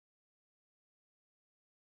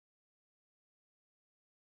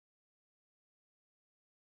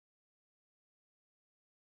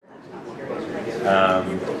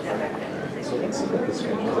So let's look at this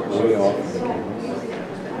one. Is it way off the camera?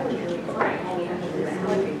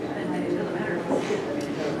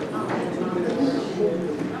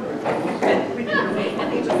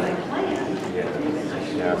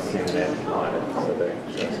 Yeah, I've seen that on it, so they're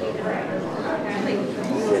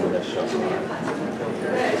saving that shot.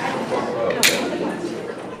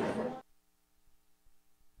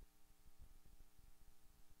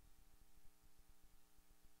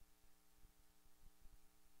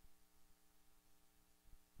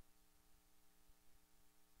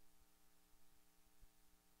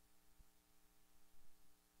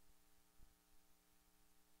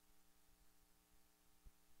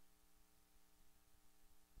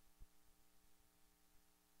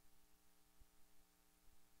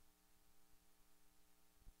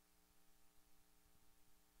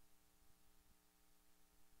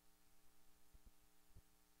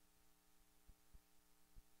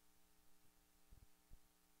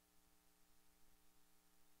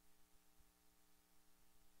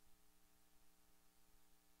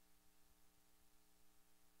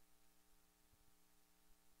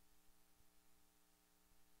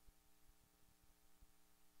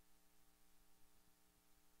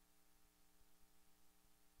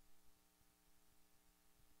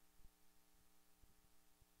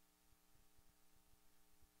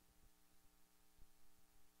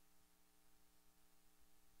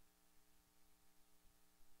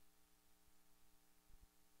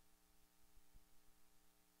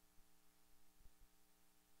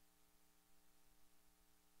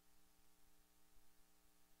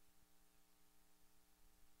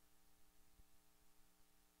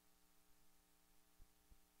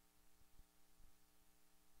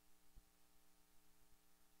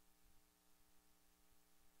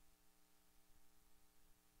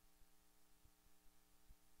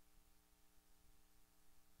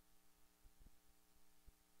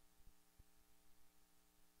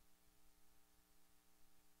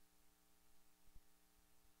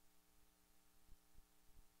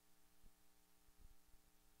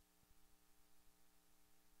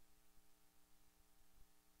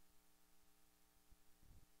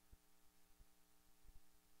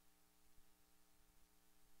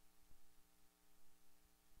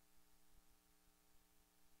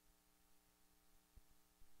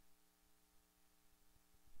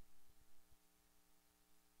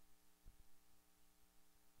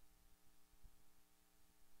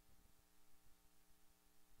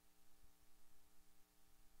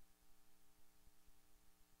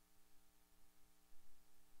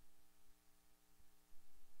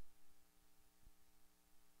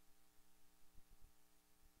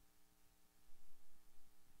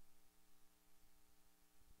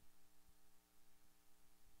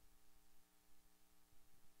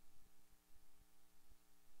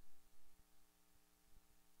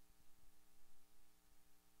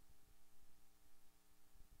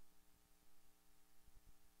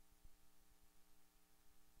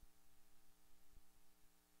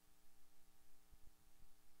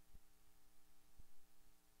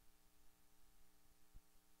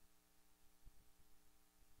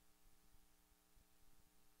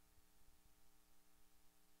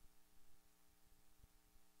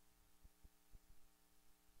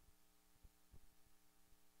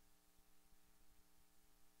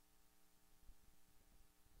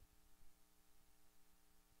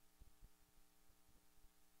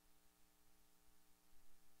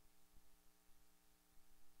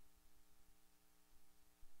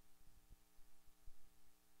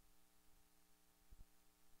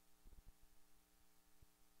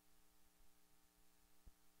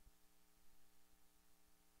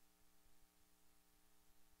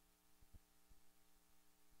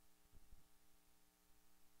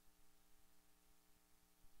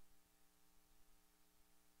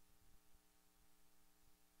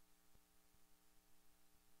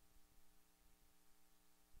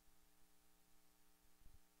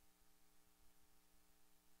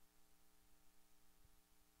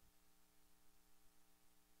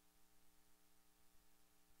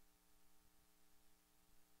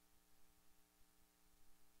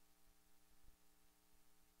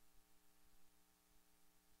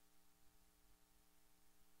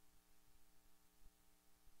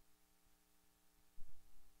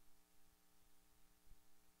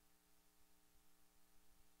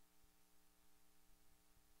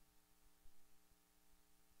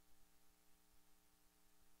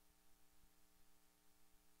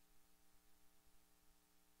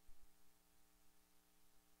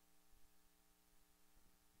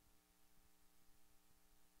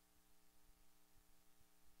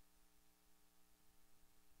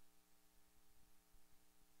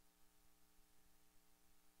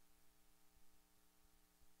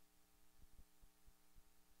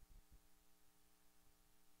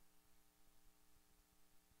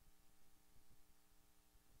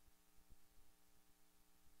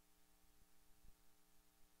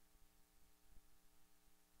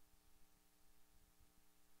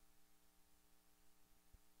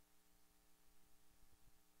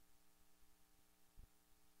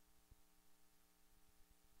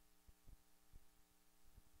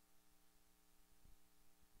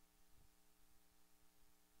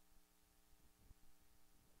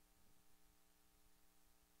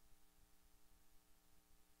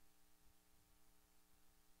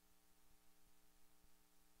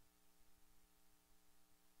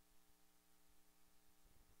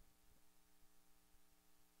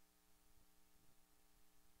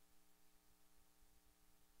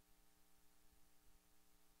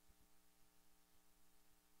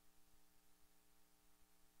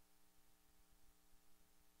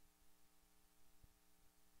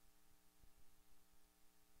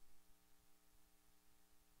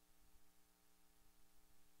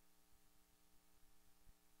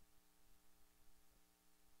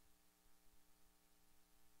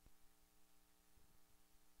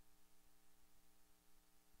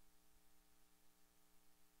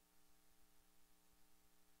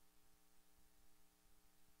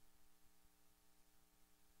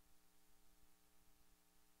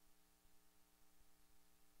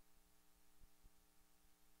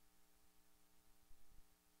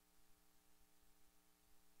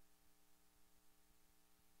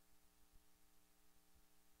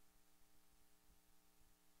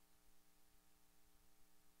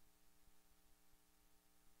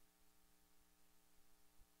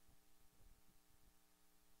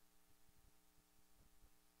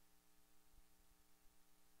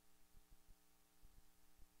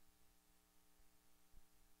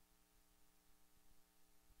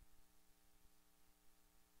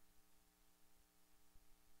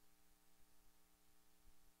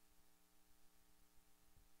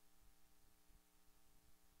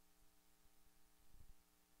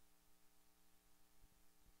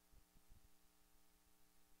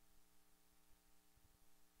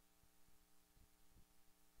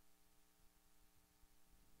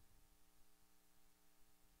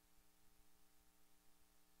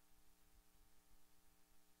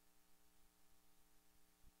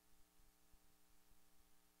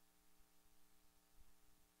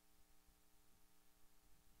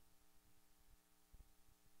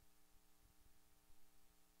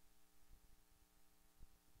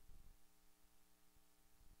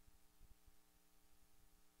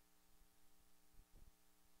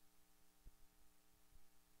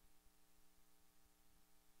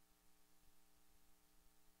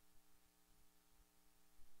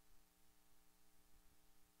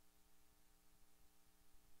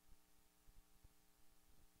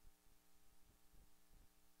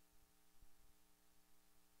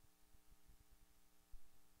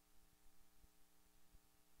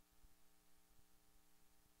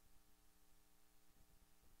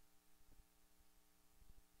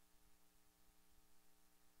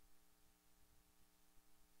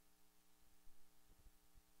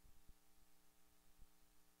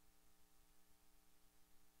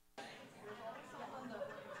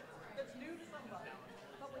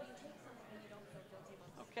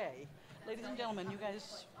 gentlemen, you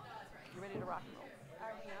guys, you ready to rock and roll?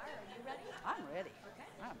 Are we? Are you ready? I'm ready. Okay.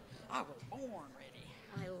 I was born ready.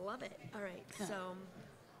 I love it. All right, so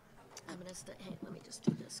I'm gonna hey, let me just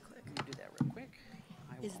do this quick. Let me do that real quick.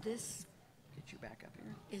 Is this Get you back up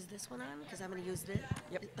here. is this one on? Because I'm gonna use this.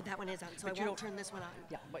 Yep. That one is on, so But I you won't don't- turn this one on.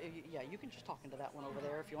 Yeah, but yeah, you can just talk into that one over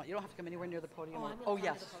there if you want. You don't have to come anywhere near the podium. Oh, or- I'm gonna oh come to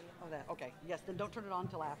yes. the podium. Oh, that. Okay. Yes. Then don't turn it on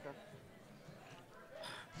until after.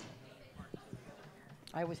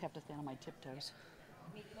 I always have to stand on my tiptoes.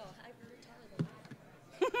 Well, I'm taller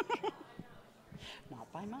than that.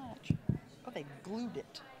 Not by much. Oh, they glued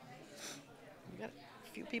it. You got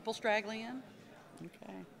a few people straggling in.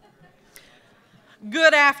 Okay.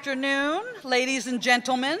 Good afternoon, ladies and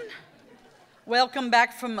gentlemen. Welcome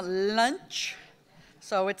back from lunch.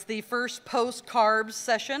 So it's the first post-carbs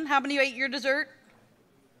session. How many ate your dessert?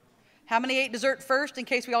 How many ate dessert first in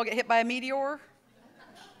case we all get hit by a meteor?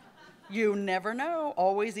 You never know.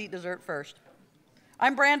 Always eat dessert first.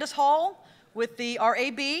 I'm Brandis Hall with the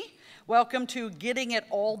RAB. Welcome to Getting It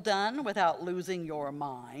All Done Without Losing Your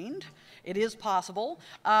Mind. It is possible.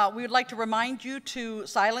 We would like to remind you to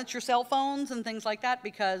silence your cell phones and things like that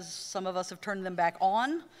because some of us have turned them back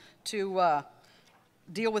on to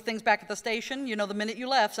deal with things back at the station. You know, the minute you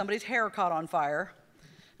left, somebody's hair caught on fire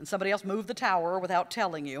and somebody else moved the tower without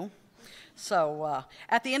telling you. So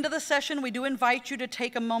at the end of the session, we do invite you to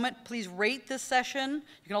take a moment. Please rate this session.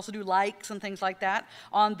 You can also do likes and things like that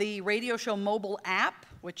on the radio show mobile app,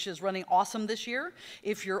 which is running awesome this year.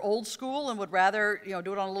 If you're old school and would rather, do it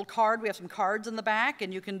on a little card, we have some cards in the back,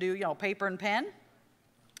 and you can do, paper and pen.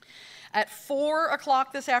 At 4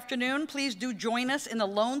 o'clock this afternoon, please do join us in the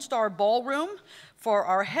Lone Star Ballroom for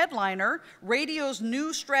our headliner, Radio's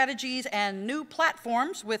New Strategies and New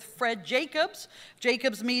Platforms with Fred Jacobs,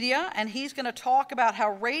 Jacobs Media, and he's going to talk about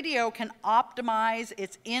how radio can optimize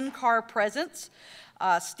its in-car presence.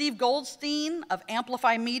 Steve Goldstein of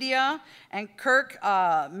Amplify Media and Kirk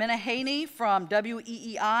Menahaney from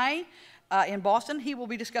WEEI in Boston, he will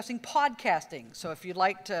be discussing podcasting. So if you'd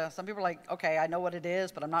like to, some people are like, okay, I know what it is,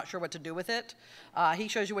 but I'm not sure what to do with it. He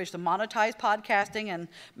shows you ways to monetize podcasting and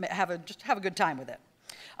just have a good time with it.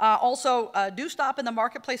 Also, do stop in the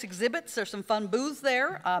marketplace exhibits. There's some fun booths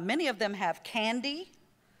there. Many of them have candy,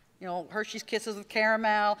 Hershey's Kisses with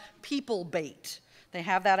caramel, people bait. They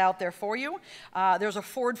have that out there for you. There's a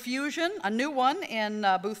Ford Fusion, a new one in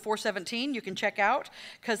booth 417 you can check out,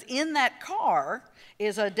 because in that car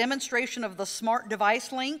is a demonstration of the Smart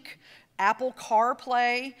Device Link, Apple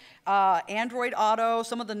CarPlay, Android Auto,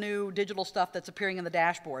 some of the new digital stuff that's appearing in the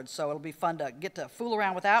dashboard. So it'll be fun to get to fool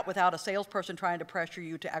around with that without a salesperson trying to pressure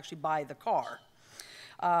you to actually buy the car.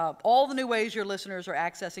 All the new ways your listeners are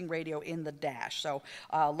accessing radio in the dash. So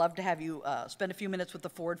love to have you spend a few minutes with the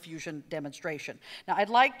Ford Fusion demonstration. Now I'd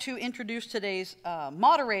like to introduce today's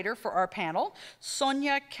moderator for our panel,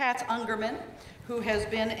 Sonia Ungerman, who has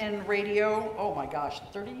been in radio, oh my gosh,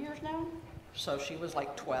 30 years now? So she was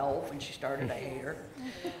like 12 when she started, I hate her.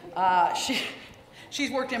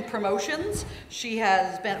 She's worked in promotions. She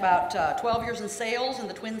has spent about 12 years in sales in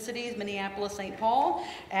the Twin Cities, Minneapolis, St. Paul,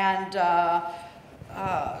 and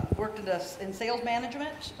worked in sales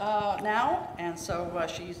management now, and so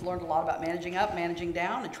she's learned a lot about managing up, managing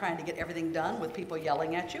down, and trying to get everything done with people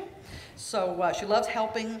yelling at you. So she loves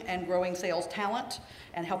helping and growing sales talent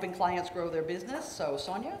and helping clients grow their business. So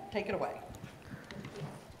Sonia, take it away.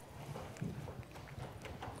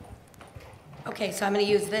 Okay, so I'm going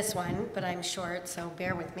to use this one, but I'm short, so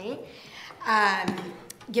bear with me.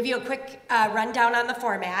 Give you a quick rundown on the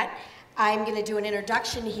format. I'm going to do an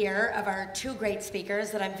introduction here of our two great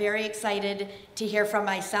speakers that I'm very excited to hear from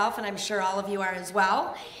myself, and I'm sure all of you are as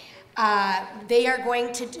well. They are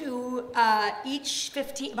going to do each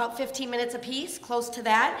about 15 minutes apiece, close to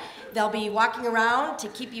that. They'll be walking around to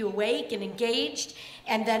keep you awake and engaged,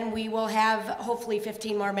 and then we will have hopefully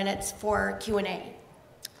 15 more minutes for Q&A,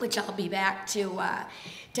 which I'll be back to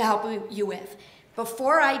help you with.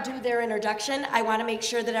 Before I do their introduction, I want to make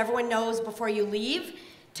sure that everyone knows before you leave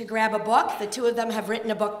to grab a book. The two of them have written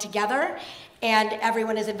a book together, and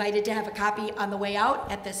everyone is invited to have a copy on the way out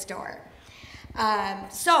at this door.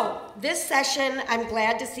 So this session, I'm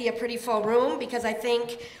glad to see a pretty full room because I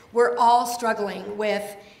think we're all struggling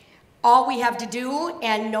with all we have to do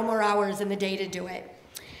and no more hours in the day to do it.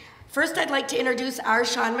 First, I'd like to introduce our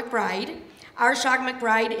Shawn McBride. Our Shawn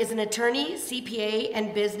McBride is an attorney, CPA,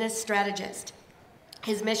 and business strategist.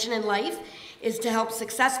 His mission in life is to help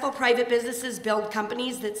successful private businesses build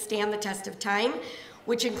companies that stand the test of time,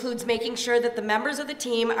 which includes making sure that the members of the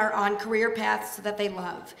team are on career paths that they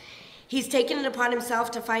love. He's taken it upon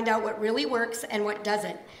himself to find out what really works and what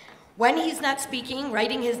doesn't. When he's not speaking,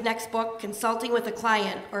 writing his next book, consulting with a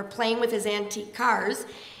client, or playing with his antique cars,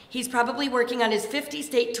 he's probably working on his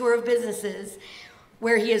 50-state tour of businesses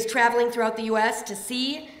where he is traveling throughout the U.S. to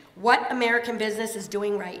see what American business is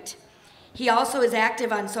doing right. He also is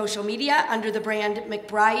active on social media under the brand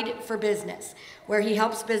McBride for Business, where he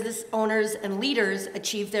helps business owners and leaders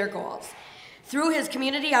achieve their goals. Through his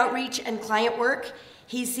community outreach and client work,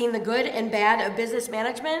 he's seen the good and bad of business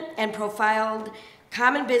management and profiled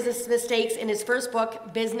common business mistakes in his first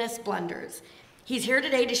book, Business Blunders. He's here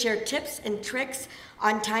today to share tips and tricks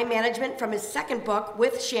on time management from his second book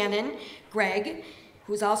with Shannon, Gregg,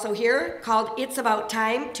 who's also here, called It's About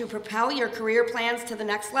Time to Propel Your Career Plans to the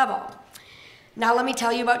Next Level. Now let me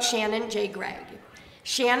tell you about Shannon J. Gregg.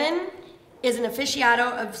 Shannon is an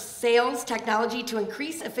aficionado of sales technology to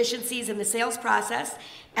increase efficiencies in the sales process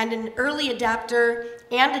and an early adapter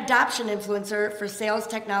and adoption influencer for sales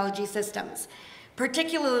technology systems,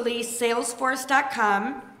 particularly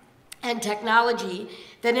Salesforce.com and technology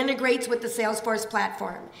that integrates with the Salesforce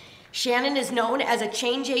platform. Shannon is known as a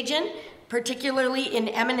change agent, particularly in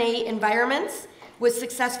M&A environments, with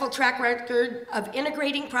successful track record of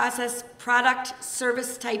integrating process, product,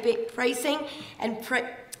 service typing, pricing, and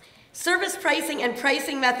service pricing and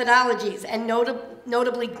pricing methodologies, and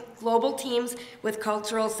notably global teams with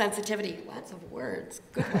cultural sensitivity. Lots of words,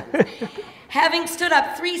 good ones. Having stood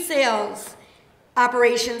up 3 sales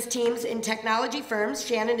operations teams in technology firms,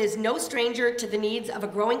 Shannon is no stranger to the needs of a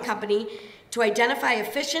growing company to identify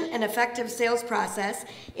efficient and effective sales process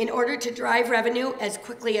in order to drive revenue as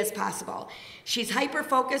quickly as possible. She's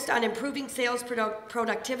hyper-focused on improving sales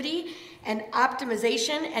productivity and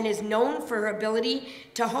optimization and is known for her ability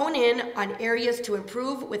to hone in on areas to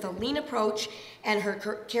improve with a lean approach and her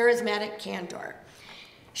charismatic candor.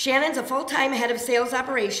 Shannon's a full-time head of sales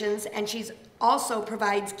operations, and she's also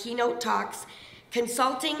provides keynote talks,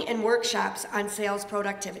 consulting, and workshops on sales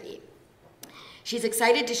productivity. She's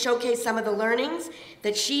excited to showcase some of the learnings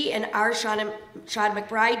that she and our Shawn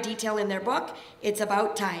McBride detail in their book, It's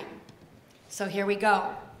About Time. So here we go.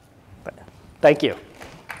 Thank you.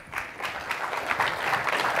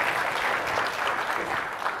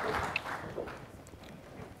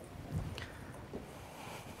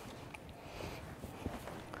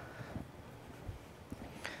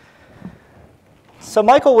 So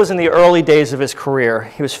Michael was in the early days of his career.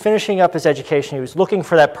 He was finishing up his education. He was looking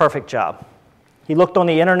for that perfect job. He looked on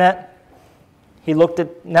the internet, he looked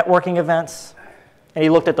at networking events, and he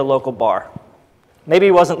looked at the local bar. Maybe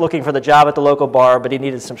he wasn't looking for the job at the local bar, but he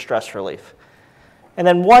needed some stress relief. And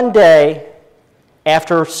then one day,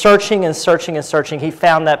 after searching and searching and searching, he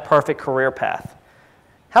found that perfect career path.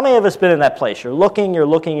 How many of us been in that place? You're looking,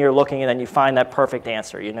 and then you find that perfect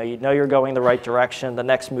answer. You know you're going the right direction. The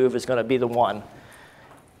next move is going to be the one.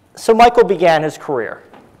 So Michael began his career,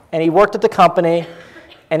 and he worked at the company,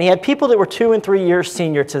 and he had people that were 2 and 3 years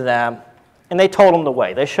senior to them, and they told him the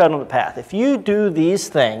way. They showed him the path. If you do these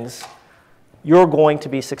things, you're going to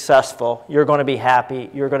be successful, you're going to be happy,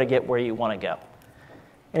 you're going to get where you want to go.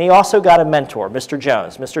 And he also got a mentor, Mr.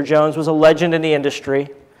 Jones. Mr. Jones was a legend in the industry,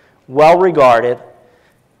 well regarded,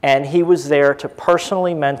 and he was there to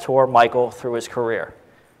personally mentor Michael through his career.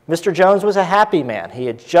 Mr. Jones was a happy man. He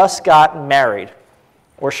had just gotten married,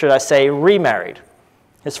 or should I say remarried.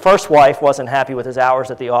 His first wife wasn't happy with his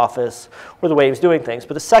hours at the office or the way he was doing things,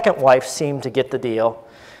 but the second wife seemed to get the deal.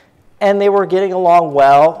 And they were getting along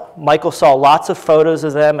well. Michael saw lots of photos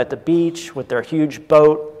of them at the beach with their huge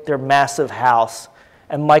boat, their massive house,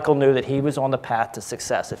 and Michael knew that he was on the path to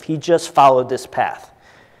success if he just followed this path.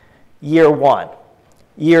 Year 1,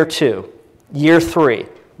 year 2, year 3,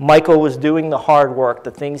 Michael was doing the hard work,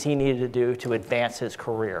 the things he needed to do to advance his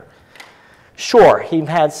career. Sure, he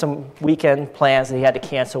had some weekend plans that he had to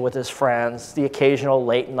cancel with his friends, the occasional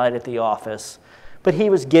late night at the office, but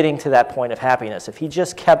he was getting to that point of happiness if he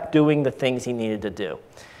just kept doing the things he needed to do.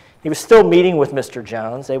 He was still meeting with Mr.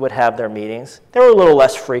 Jones. They would have their meetings. They were a little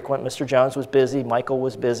less frequent. Mr. Jones was busy, Michael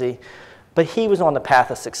was busy, but he was on the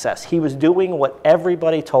path of success. He was doing what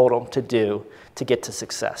everybody told him to do to get to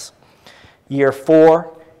success. Year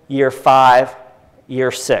 4, year 5,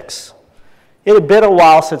 year 6. It had been a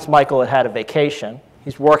while since Michael had had a vacation.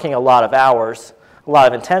 He's working a lot of hours, a lot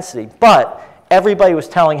of intensity, but everybody was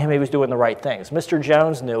telling him he was doing the right things. Mr.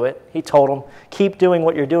 Jones knew it. He told him, keep doing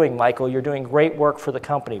what you're doing, Michael. You're doing great work for the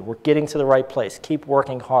company. We're getting to the right place. Keep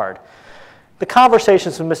working hard. The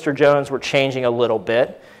conversations with Mr. Jones were changing a little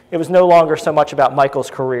bit. It was no longer so much about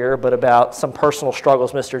Michael's career, but about some personal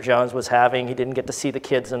struggles Mr. Jones was having. He didn't get to see the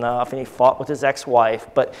kids enough, and he fought with his ex-wife.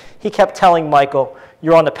 But he kept telling Michael,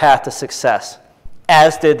 you're on the path to success,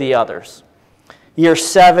 as did the others. Year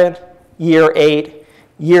 7, year 8,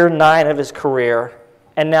 year 9 of his career,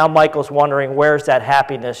 and now Michael's wondering, where's that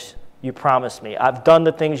happiness you promised me? I've done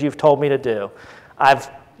the things you've told me to do. I've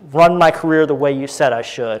run my career the way you said I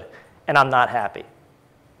should, and I'm not happy.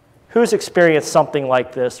 Who's experienced something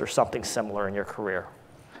like this or something similar in your career?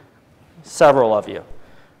 Several of you.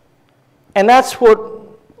 And that's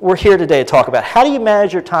what we're here today to talk about. How do you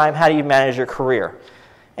manage your time? How do you manage your career?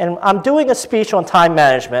 And I'm doing a speech on time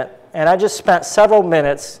management, and I just spent several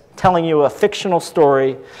minutes telling you a fictional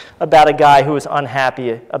story about a guy who was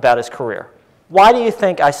unhappy about his career. Why do you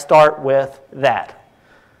think I start with that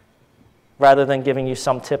rather than giving you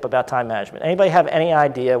some tip about time management? Anybody have any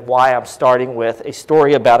idea why I'm starting with a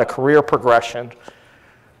story about a career progression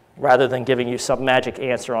rather than giving you some magic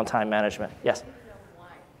answer on time management? Yes?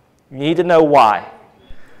 You need to know why.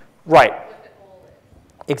 Right.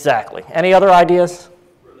 Exactly. Any other ideas?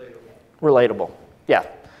 Relatable. Yeah,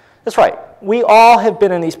 that's right. We all have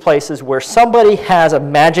been in these places where somebody has a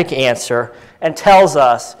magic answer and tells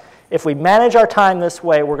us, if we manage our time this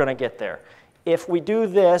way, we're going to get there. If we do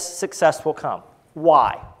this, success will come.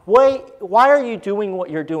 Why? Why are you doing what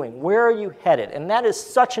you're doing? Where are you headed? And that is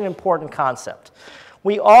such an important concept.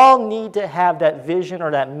 We all need to have that vision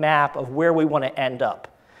or that map of where we want to end up.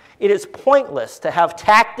 It is pointless to have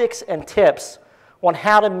tactics and tips on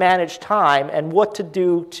how to manage time and what to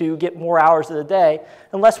do to get more hours of the day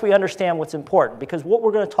unless we understand what's important. Because what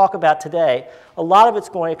we're going to talk about today, a lot of it's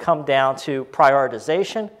going to come down to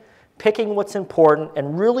prioritization, picking what's important,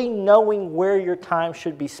 and really knowing where your time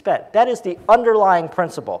should be spent. That is the underlying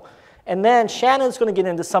principle. And then Shannon's going to get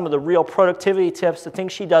into some of the real productivity tips, the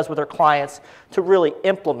things she does with her clients to really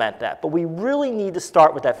implement that. But we really need to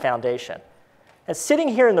start with that foundation. And sitting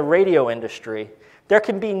here in the radio industry, there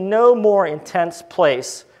can be no more intense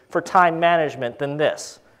place for time management than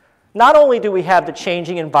this. Not only do we have the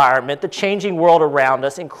changing environment, the changing world around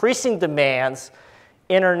us, increasing demands,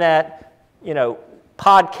 internet,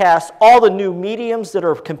 podcasts, all the new mediums that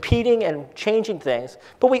are competing and changing things,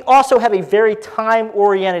 but we also have a very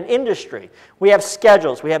time-oriented industry. We have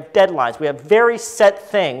schedules, we have deadlines, we have very set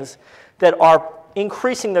things that are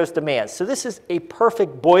increasing those demands. So this is a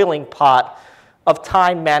perfect boiling pot of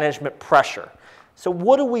time management pressure. So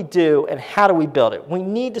what do we do and how do we build it? We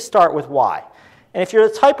need to start with why. And if you're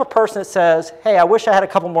the type of person that says, hey, I wish I had a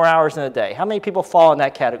couple more hours in a day, how many people fall in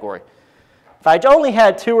that category? If I only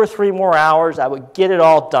had 2 or 3 more hours, I would get it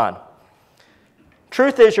all done.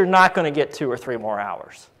 Truth is, you're not going to get 2 or 3 more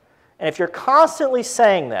hours. And if you're constantly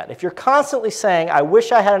saying that, if you're constantly saying, I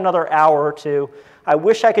wish I had another hour or 2, I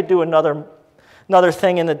wish I could do another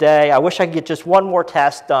thing in the day, I wish I could get just one more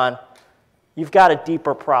task done, you've got a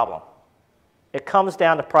deeper problem. It comes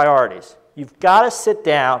down to priorities. You've got to sit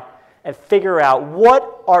down and figure out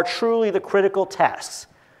what are truly the critical tasks.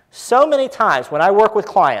 So many times when I work with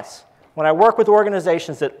clients, when I work with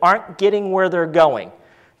organizations that aren't getting where they're going,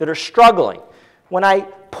 that are struggling, when I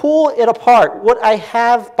pull it apart, what I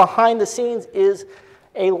have behind the scenes is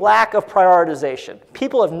a lack of prioritization.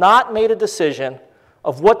 People have not made a decision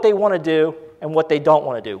of what they want to do and what they don't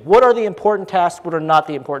want to do. What are the important tasks? What are not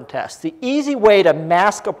the important tasks? The easy way to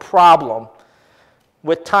mask a problem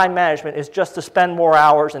with time management is just to spend more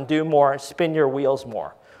hours and do more and spin your wheels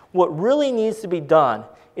more. What really needs to be done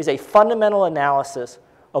is a fundamental analysis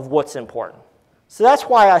of what's important. So that's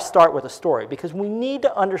why I start with a story, because we need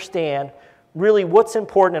to understand really what's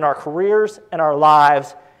important in our careers and our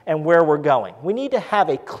lives and where we're going. We need to have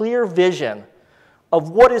a clear vision of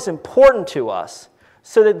what is important to us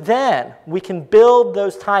so that then we can build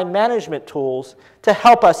those time management tools to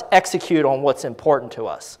help us execute on what's important to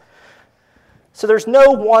us. So there's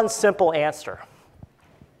no one simple answer.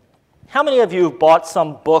 How many of you have bought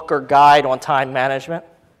some book or guide on time management?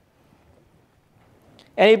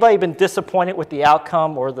 Anybody been disappointed with the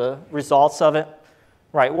outcome or the results of it?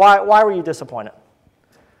 Right. Why were you disappointed?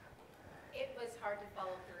 It was hard to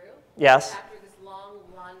follow through. Yes. After this long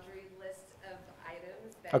laundry list of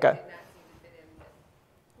items that Okay. did not seem to fit in with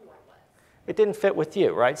who I was. It didn't fit with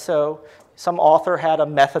you, right? So some author had a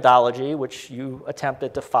methodology which you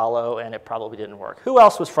attempted to follow and it probably didn't work. Who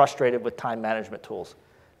else was frustrated with time management tools?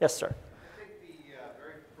 Yes, sir. I think the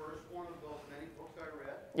very first one of those many books I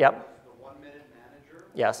read Yep. was The 1 Minute Manager.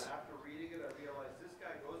 Yes. And after reading it, I realized this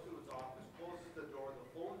guy goes to his office, closes the door, the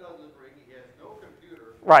phone doesn't ring, he has no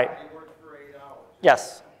computer. Right. And he works for 8 hours.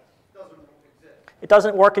 Yes. It doesn't exist. It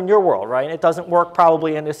doesn't work in your world, right? It doesn't work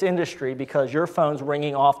probably in this industry because your phone's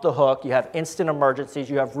ringing off the hook, you have instant emergencies,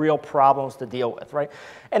 you have real problems to deal with, right?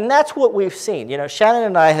 And that's what we've seen. You know, Shannon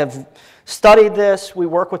and I have studied this. We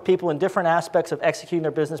work with people in different aspects of executing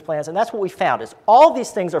their business plans, and that's what we found is all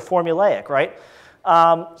these things are formulaic, right?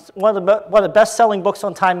 One of the best-selling books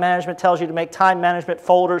on time management tells you to make time management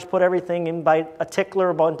folders, put everything in by a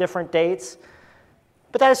tickler on different dates.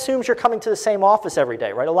 But that assumes you're coming to the same office every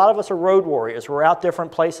day, right? A lot of us are road warriors. We're out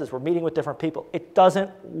different places. We're meeting with different people. It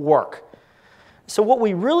doesn't work. So what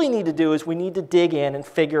we really need to do is we need to dig in and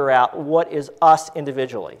figure out what is us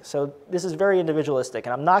individually. So this is very individualistic,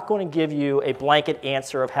 and I'm not going to give you a blanket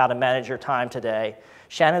answer of how to manage your time today.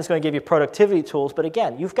 Shannon's going to give you productivity tools, but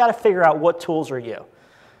again, you've got to figure out what tools are you.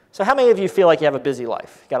 So how many of you feel like you have a busy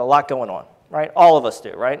life? You've got a lot going on, right? All of us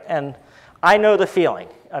do, right? And I know the feeling.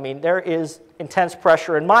 I mean, there is intense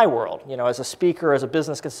pressure in my world. You know, as a speaker, as a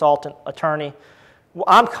business consultant, attorney,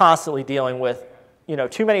 I'm constantly dealing with, you know,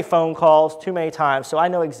 too many phone calls, too many times, so I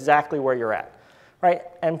know exactly where you're at, right?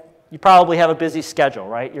 And you probably have a busy schedule,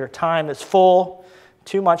 right? Your time is full,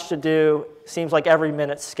 too much to do, seems like every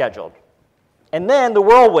minute's scheduled. And then the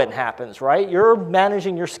whirlwind happens, right? You're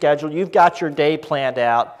managing your schedule, you've got your day planned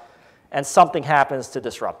out, and something happens to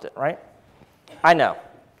disrupt it, right? I know.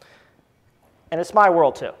 And it's my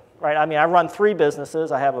world too, right? I mean, I run 3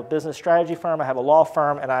 businesses. I have a business strategy firm, I have a law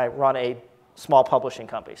firm, and I run a small publishing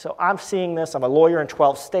company. So I'm seeing this. I'm a lawyer in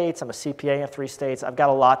 12 states. I'm a CPA in 3 states. I've got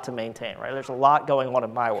a lot to maintain, right? There's a lot going on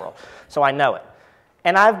in my world. So I know it.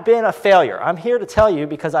 And I've been a failure. I'm here to tell you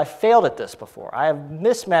because I've failed at this before. I have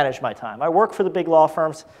mismanaged my time. I work for the big law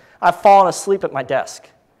firms. I've fallen asleep at my desk,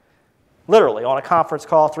 literally on a conference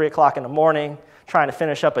call, 3 o'clock in the morning, trying to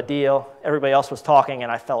finish up a deal. Everybody else was talking,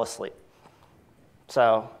 and I fell asleep.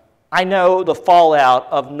 So I know the fallout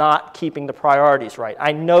of not keeping the priorities right.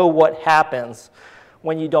 I know what happens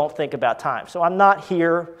when you don't think about time. So I'm not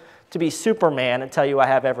here to be Superman and tell you I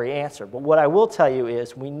have every answer. But what I will tell you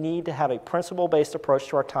is we need to have a principle-based approach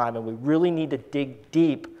to our time, and we really need to dig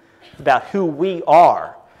deep about who we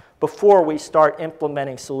are before we start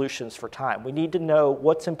implementing solutions for time. We need to know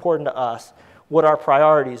what's important to us, what our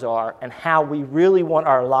priorities are, and how we really want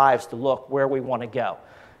our lives to look, where we want to go.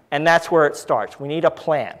 And that's where it starts. We need a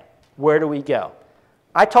plan. Where do we go?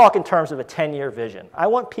 I talk in terms of a 10-year vision. I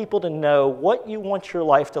want people to know what you want your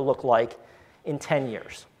life to look like in 10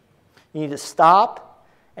 years. You need to stop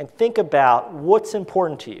and think about what's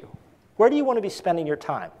important to you. Where do you want to be spending your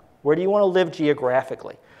time? Where do you want to live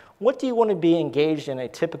geographically? What do you want to be engaged in a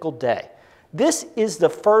typical day? This is the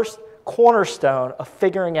first cornerstone of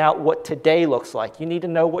figuring out what today looks like. You need to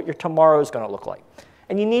know what your tomorrow is going to look like.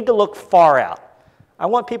 And you need to look far out. I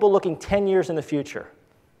want people looking 10 years in the future.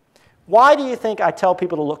 Why do you think I tell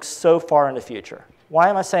people to look so far in the future? Why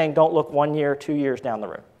am I saying don't look 1 year, 2 years down the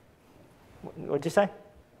road? What did you say?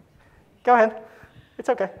 Go ahead. It's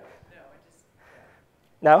okay.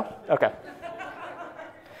 No? Okay.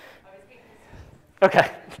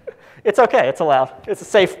 Okay. It's okay. It's allowed. It's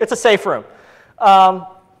a safe room. I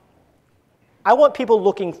want people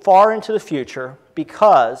looking far into the future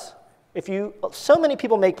because so many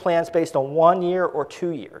people make plans based on 1 year or 2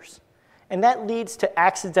 years. And that leads to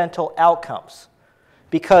accidental outcomes.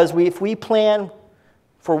 Because if we plan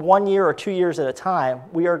for 1 year or 2 years at a time,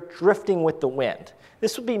 we are drifting with the wind.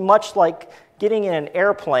 This would be much like getting in an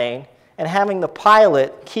airplane and having the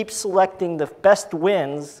pilot keep selecting the best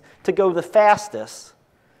winds to go the fastest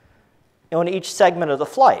on each segment of the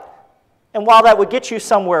flight. And while that would get you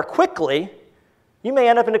somewhere quickly, you may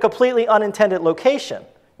end up in a completely unintended location.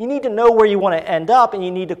 You need to know where you want to end up, and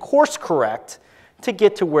you need to course correct to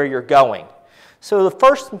get to where you're going. So the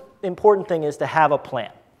first important thing is to have a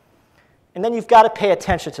plan. And then you've got to pay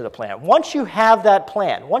attention to the plan. Once you have that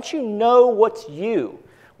plan, once you know what you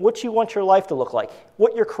want your life to look like,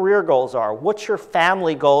 what your career goals are, what your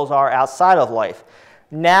family goals are outside of life,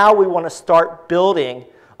 now we want to start building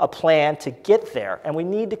a plan to get there. And we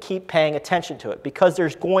need to keep paying attention to it because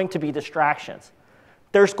there's going to be distractions.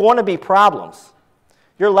 There's going to be problems.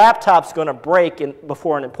 Your laptop's going to break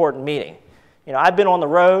before an important meeting. You know, I've been on the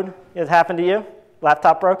road. It happened to you?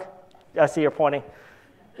 Laptop broke? I see you're pointing.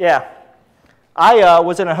 Yeah. I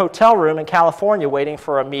was in a hotel room in California waiting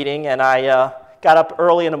for a meeting, and I got up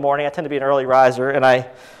early in the morning. I tend to be an early riser, and I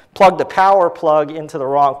plugged the power plug into the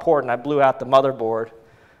wrong port, and I blew out the motherboard,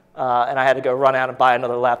 and I had to go run out and buy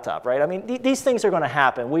another laptop, right? I mean, these things are going to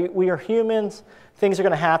happen. We are humans. Things are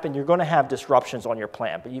going to happen. You're going to have disruptions on your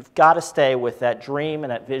plan, but you've got to stay with that dream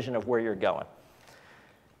and that vision of where you're going.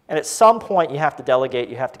 And at some point, you have to delegate.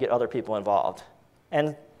 You have to get other people involved.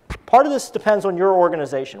 And part of this depends on your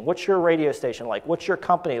organization. What's your radio station like? What's your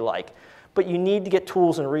company like? But you need to get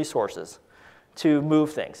tools and resources to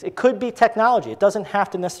move things. It could be technology. It doesn't have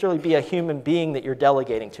to necessarily be a human being that you're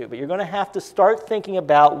delegating to, but you're going to have to start thinking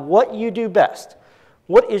about what you do best.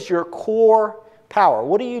 What is your core power.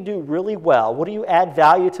 What do you do really well? What do you add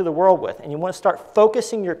value to the world with? And you want to start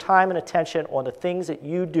focusing your time and attention on the things that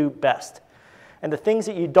you do best. And the things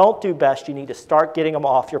that you don't do best, you need to start getting them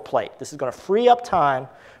off your plate. This is going to free up time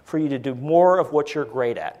for you to do more of what you're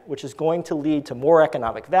great at, which is going to lead to more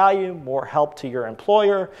economic value, more help to your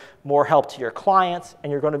employer, more help to your clients,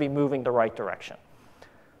 and you're going to be moving the right direction.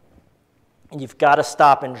 And you've got to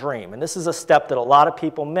stop and dream. And this is a step that a lot of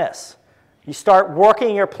people miss. You start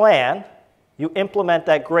working your plan, you implement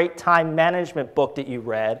that great time management book that you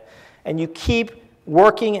read, and you keep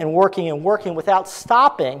working and working and working without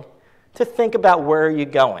stopping to think about where you're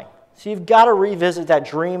going. So you've got to revisit that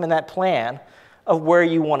dream and that plan of where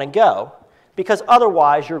you want to go, because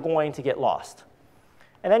otherwise you're going to get lost.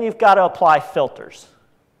 And then you've got to apply filters.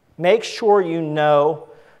 Make sure you know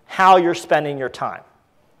how you're spending your time.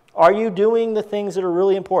 Are you doing the things that are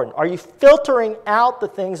really important? Are you filtering out the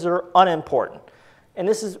things that are unimportant? And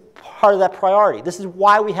this is part of that priority. This is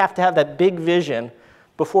why we have to have that big vision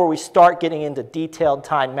before we start getting into detailed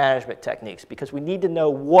time management techniques, because we need to know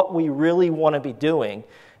what we really want to be doing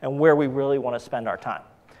and where we really want to spend our time.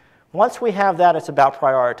 Once we have that, it's about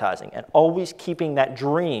prioritizing and always keeping that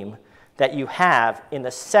dream that you have in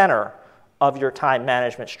the center of your time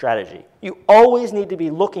management strategy. You always need to be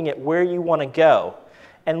looking at where you want to go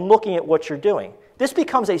and looking at what you're doing. This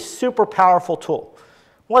becomes a super powerful tool.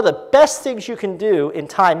 One of the best things you can do in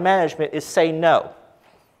time management is say no.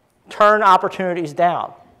 Turn opportunities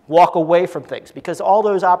down. Walk away from things, because all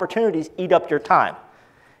those opportunities eat up your time.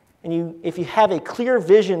 And if you have a clear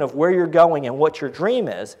vision of where you're going and what your dream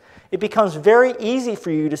is, it becomes very easy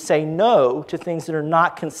for you to say no to things that are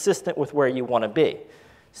not consistent with where you want to be.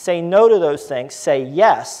 Say no to those things. Say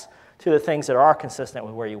yes to the things that are consistent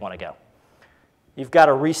with where you want to go. You've got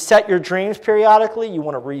to reset your dreams periodically. You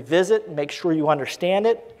want to revisit and make sure you understand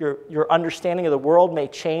it. Your understanding of the world may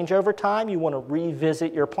change over time. You want to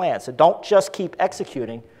revisit your plan. So don't just keep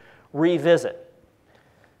executing. Revisit.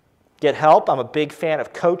 Get help. I'm a big fan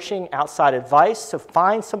of coaching, outside advice. So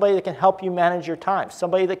find somebody that can help you manage your time,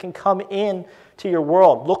 somebody that can come in to your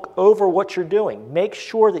world, look over what you're doing, make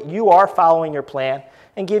sure that you are following your plan,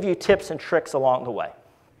 and give you tips and tricks along the way.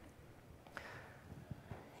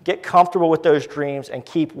 Get comfortable with those dreams and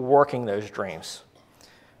keep working those dreams.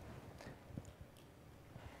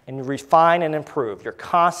 And you refine and improve. You're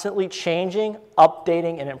constantly changing,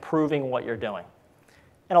 updating, and improving what you're doing.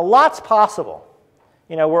 And a lot's possible.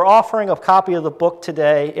 You know, we're offering a copy of the book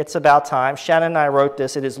today, It's About Time. Shannon and I wrote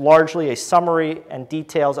this. It is largely a summary and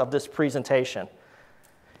details of this presentation.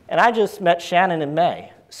 And I just met Shannon in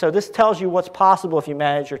May. So this tells you what's possible if you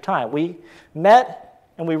manage your time. We met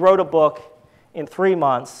and we wrote a book in 3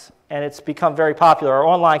 months, and it's become very popular. Our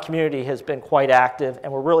online community has been quite active,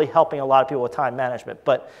 and we're really helping a lot of people with time management.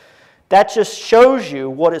 But that just shows you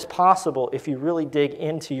what is possible if you really dig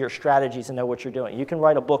into your strategies and know what you're doing. You can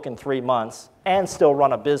write a book in 3 months and still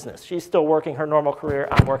run a business. She's still working her normal career.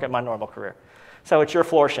 I'm working my normal career. So it's your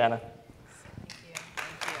floor, Shannon.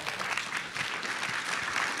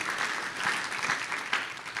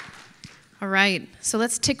 All right, so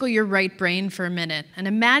let's tickle your right brain for a minute and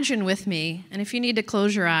imagine with me, and if you need to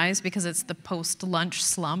close your eyes because it's the post-lunch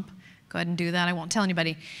slump, go ahead and do that. I won't tell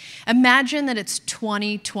anybody. Imagine that it's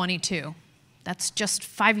 2022. That's just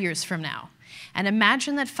 5 years from now. And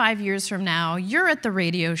imagine that 5 years from now, you're at the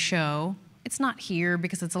radio show. It's not here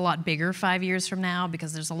because it's a lot bigger 5 years from now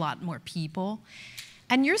because there's a lot more people.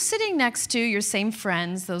 And you're sitting next to your same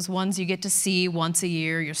friends, those ones you get to see once a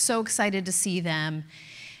year. You're so excited to see them.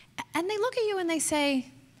 And they look at you and they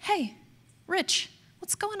say, hey, Rich,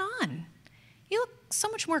 what's going on? You look so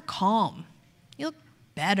much more calm. You look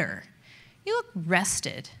better. You look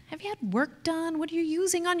rested. Have you had work done? What are you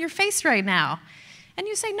using on your face right now? And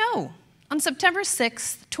you say, no. On September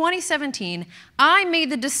 6th, 2017, I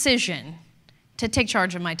made the decision to take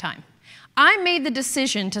charge of my time. I made the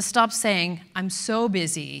decision to stop saying, I'm so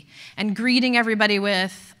busy, and greeting everybody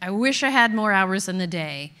with, I wish I had more hours in the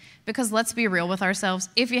day. Because let's be real with ourselves,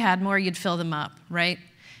 if you had more, you'd fill them up, right?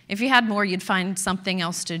 If you had more, you'd find something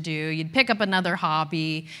else to do. You'd pick up another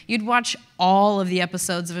hobby. You'd watch all of the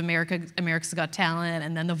episodes of America's Got Talent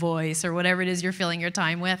and then The Voice or whatever it is you're filling your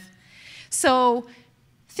time with. So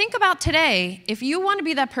think about today, if you want to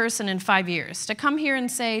be that person in 5 years, to come here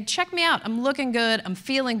and say, check me out, I'm looking good, I'm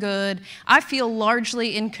feeling good, I feel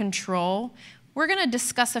largely in control. We're going to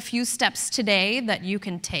discuss a few steps today that you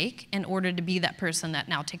can take in order to be that person that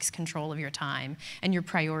now takes control of your time and your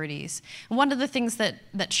priorities. And one of the things that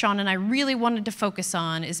Shawn and I really wanted to focus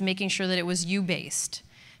on is making sure that it was you-based.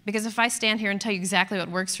 Because if I stand here and tell you exactly what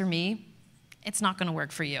works for me, it's not going to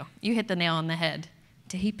work for you. You hit the nail on the head.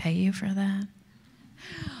 Did he pay you for that?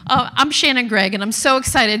 I'm Shannon Gregg, and I'm so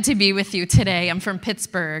excited to be with you today. I'm from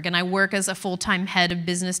Pittsburgh, and I work as a full-time head of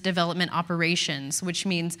business development operations, which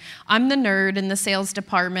means I'm the nerd in the sales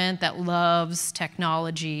department that loves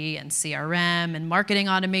technology and CRM and marketing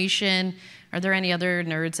automation. Are there any other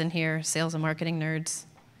nerds in here, sales and marketing nerds?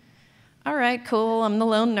 All right, cool. I'm the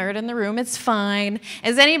lone nerd in the room. It's fine.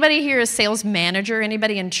 Is anybody here a sales manager?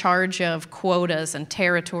 Anybody in charge of quotas and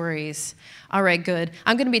territories? All right, good.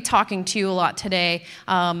 I'm going to be talking to you a lot today.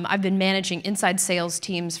 I've been managing inside sales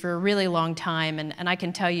teams for a really long time, and I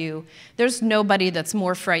can tell you there's nobody that's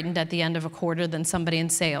more frightened at the end of a quarter than somebody in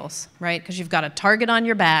sales, right? Because you've got a target on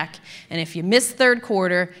your back, and if you miss third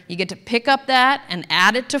quarter, you get to pick up that and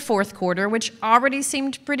add it to fourth quarter, which already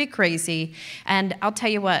seemed pretty crazy. And I'll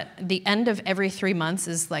tell you what, the end of every 3 months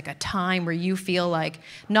is like a time where you feel like,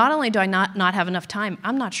 not only do I not have enough time,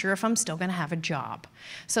 I'm not sure if I'm still going to have a job.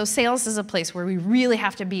 So sales is a place where we really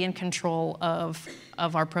have to be in control of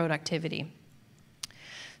our productivity.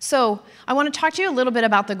 So I want to talk to you a little bit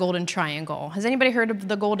about the Golden Triangle. Has anybody heard of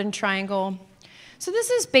the Golden Triangle? So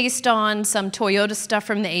this is based on some Toyota stuff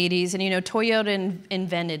from the 80s, and you know, Toyota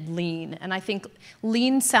invented lean, and I think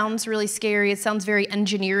lean sounds really scary. It sounds very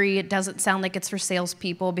engineering. It doesn't sound like it's for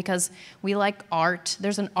salespeople because we like art.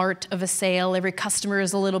 There's an art of a sale. Every customer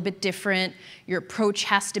is a little bit different. Your approach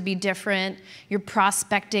has to be different. You're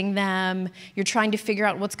prospecting them. You're trying to figure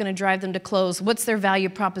out what's going to drive them to close. What's their value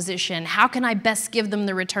proposition? How can I best give them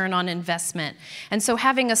the return on investment? And so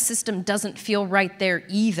having a system doesn't feel right there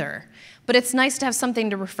either. But it's nice to have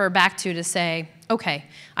something to refer back to say, okay,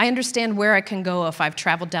 I understand where I can go if I've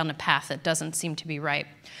traveled down a path that doesn't seem to be right.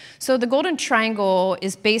 So the Golden Triangle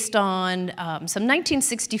is based on some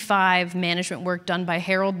 1965 management work done by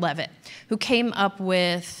Harold Levitt, who came up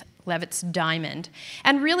with Levitt's Diamond.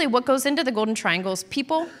 And really what goes into the Golden Triangle is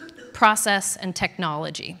people, process, and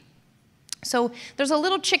technology. So there's a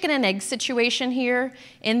little chicken and egg situation here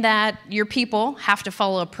in that your people have to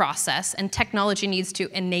follow a process and technology needs to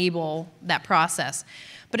enable that process.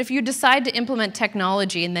 But if you decide to implement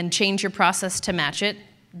technology and then change your process to match it,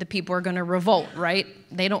 the people are going to revolt, right?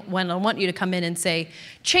 They don't want you to come in and say,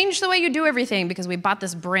 change the way you do everything because we bought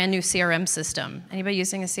this brand new CRM system. Anybody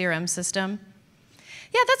using a CRM system?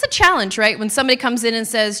 Yeah, that's a challenge, right? When somebody comes in and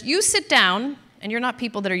says, you sit down, and you're not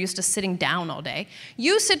people that are used to sitting down all day.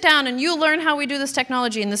 You sit down and you learn how we do this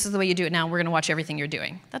technology, and this is the way you do it now. We're going to watch everything you're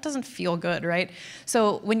doing. That doesn't feel good, right?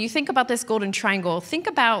 So when you think about this Golden Triangle, think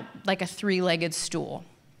about like a three-legged stool.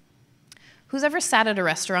 Who's ever sat at a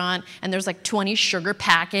restaurant and there's like 20 sugar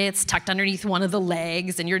packets tucked underneath one of the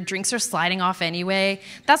legs and your drinks are sliding off anyway?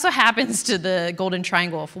 That's what happens to the Golden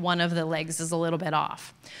Triangle if one of the legs is a little bit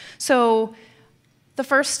off. So the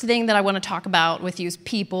first thing that I want to talk about with you is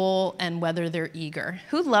people and whether they're eager.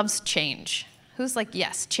 Who loves change? Who's like,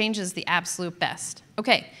 yes, change is the absolute best?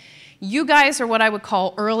 Okay, you guys are what I would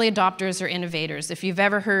call early adopters or innovators. If you've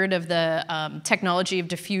ever heard of the technology of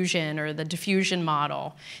diffusion or the diffusion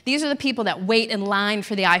model, these are the people that wait in line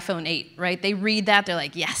for the iPhone 8, right? They read that, they're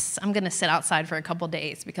like, yes, I'm going to sit outside for a couple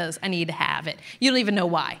days because I need to have it. You don't even know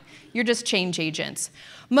why. You're just change agents.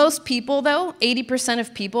 Most people, though, 80%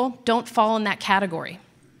 of people don't fall in that category.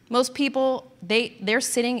 Most people, they're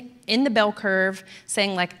sitting in the bell curve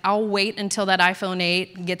saying, like, I'll wait until that iPhone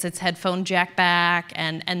 8 gets its headphone jack back,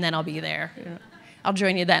 and then I'll be there. I'll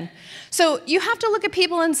join you then. So you have to look at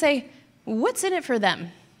people and say, what's in it for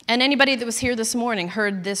them? And anybody that was here this morning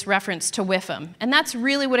heard this reference to WIFM. And that's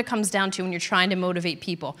really what it comes down to when you're trying to motivate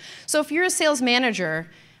people. So if you're a sales manager,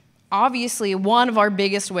 obviously, one of our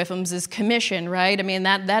biggest WIFMs is commission, right? I mean,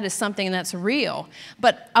 that is something that's real.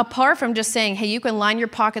 But apart from just saying, hey, you can line your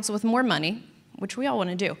pockets with more money, which we all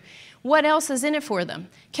want to do, what else is in it for them?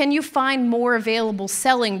 Can you find more available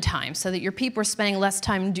selling time so that your people are spending less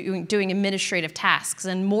time doing administrative tasks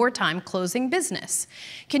and more time closing business?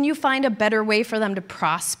 Can you find a better way for them to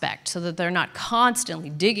prospect so that they're not constantly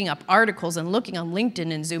digging up articles and looking on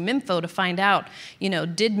LinkedIn and Zoom Info to find out, you know,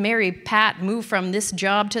 did Mary Pat move from this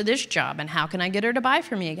job to this job, and how can I get her to buy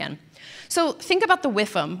from me again? So think about the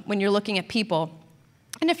WIFM when you're looking at people.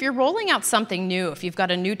 And if you're rolling out something new, if you've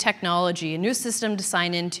got a new technology, a new system to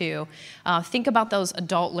sign into, think about those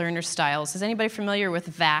adult learner styles. Is anybody familiar with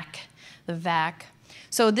VAC? The VAC.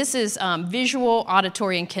 So this is visual,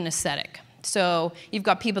 auditory, and kinesthetic. So you've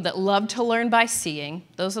got people that love to learn by seeing.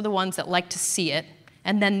 Those are the ones that like to see it,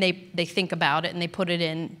 and then they think about it and they put it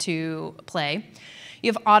into play.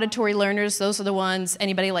 You have auditory learners. Those are the ones,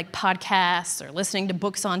 anybody like podcasts or listening to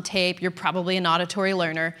books on tape, you're probably an auditory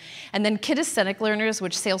learner. And then kinesthetic learners,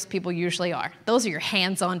 which salespeople usually are. Those are your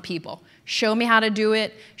hands-on people. Show me how to do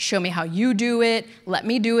it, show me how you do it, let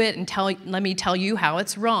me do it, and let me tell you how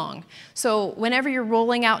it's wrong. So whenever you're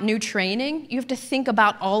rolling out new training, you have to think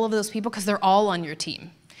about all of those people because they're all on your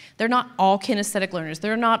team. They're not all kinesthetic learners.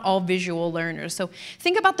 They're not all visual learners. So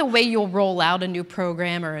think about the way you'll roll out a new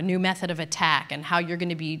program or a new method of attack and how you're going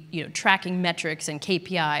to be tracking metrics and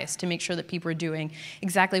KPIs to make sure that people are doing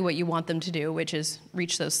exactly what you want them to do, which is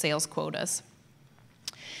reach those sales quotas.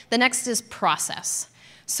 The next is process.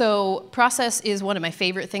 So process is one of my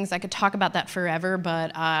favorite things. I could talk about that forever,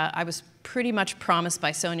 but I was pretty much promised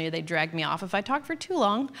by Sonia they'd drag me off if I talk for too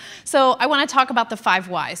long. So I want to talk about the 5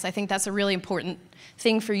 whys. I think that's a really important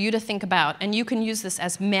thing for you to think about. And you can use this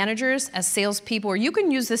as managers, as salespeople, or you can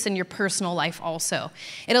use this in your personal life also.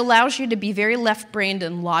 It allows you to be very left-brained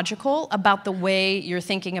and logical about the way you're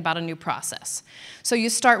thinking about a new process. So you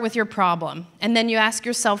start with your problem, and then you ask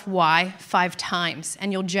yourself why 5 times,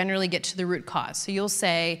 and you'll generally get to the root cause. So you'll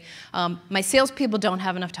say, my salespeople don't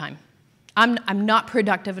have enough time. I'm not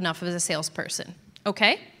productive enough as a salesperson.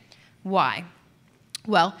 Okay? Why?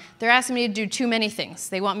 Well, they're asking me to do too many things.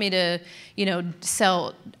 They want me to,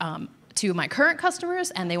 sell to my current customers,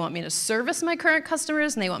 and they want me to service my current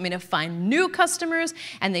customers, and they want me to find new customers,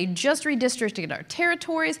 and they just redistricted our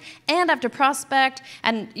territories, and I have to prospect,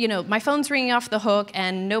 and my phone's ringing off the hook,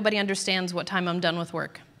 and nobody understands what time I'm done with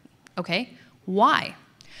work. Okay? Why?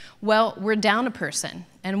 Well, we're down a person,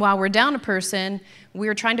 and while we're down a person,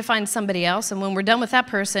 we're trying to find somebody else, and when we're done with that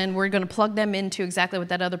person, we're going to plug them into exactly what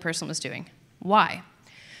that other person was doing. Why?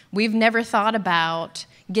 We've never thought about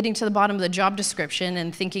getting to the bottom of the job description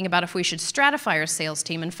and thinking about if we should stratify our sales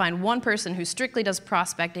team and find one person who strictly does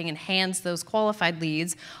prospecting and hands those qualified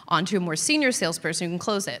leads onto a more senior salesperson who can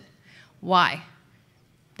close it. Why?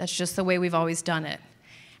 That's just the way we've always done it.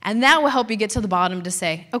 And that will help you get to the bottom to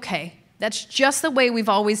say, okay, that's just the way we've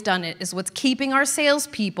always done it, is what's keeping our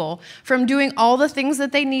salespeople from doing all the things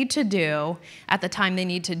that they need to do at the time they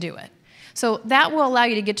need to do it. So that will allow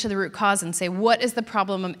you to get to the root cause and say, what is the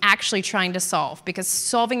problem I'm actually trying to solve? Because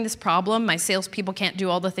solving this problem, my salespeople can't do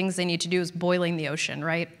all the things they need to do, is boiling the ocean,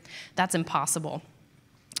 right? That's impossible.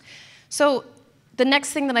 So the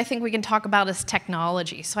next thing that I think we can talk about is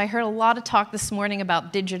technology. So I heard a lot of talk this morning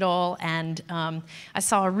about digital, and I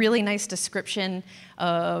saw a really nice description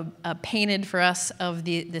painted for us of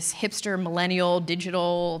this hipster millennial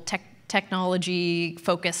digital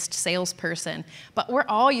technology-focused salesperson. But we're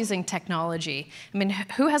all using technology. I mean,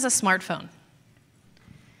 who has a smartphone?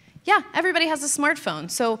 Yeah, everybody has a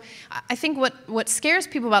smartphone. So I think what scares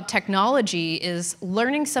people about technology is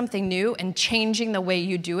learning something new and changing the way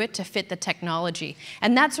you do it to fit the technology.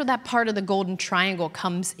 And that's where that part of the golden triangle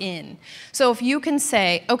comes in. So if you can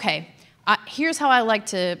say, okay, here's how I like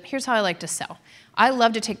to sell. I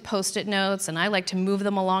love to take Post-it notes, and I like to move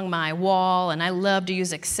them along my wall, and I love to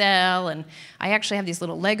use Excel, and I actually have these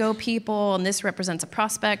little Lego people, and this represents a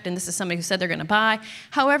prospect, and this is somebody who said they're going to buy.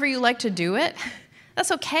 However you like to do it,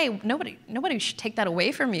 that's okay. Nobody should take that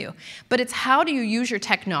away from you. But it's how do you use your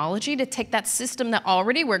technology to take that system that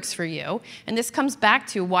already works for you, and this comes back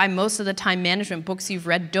to why most of the time management books you've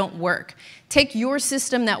read don't work. Take your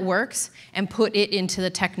system that works and put it into the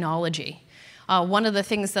technology. One of the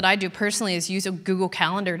things that I do personally is use a Google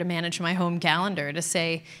Calendar to manage my home calendar to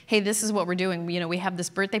say, hey, this is what we're doing. We have this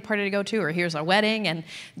birthday party to go to, or here's our wedding. And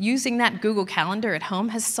using that Google Calendar at home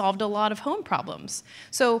has solved a lot of home problems.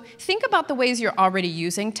 So think about the ways you're already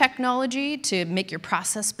using technology to make your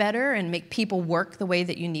process better and make people work the way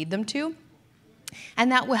that you need them to.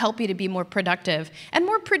 And that will help you to be more productive and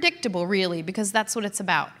more predictable, really, because that's what it's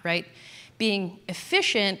about, right? Being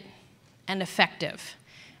efficient and effective.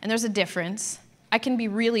 And there's a difference. I can be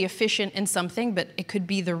really efficient in something, but it could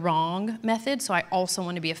be the wrong method, so I also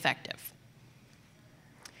want to be effective.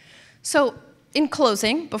 So in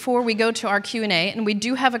closing, before we go to our Q&A, and we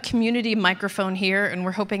do have a community microphone here, and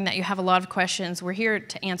we're hoping that you have a lot of questions. We're here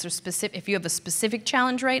to answer specific, if you have a specific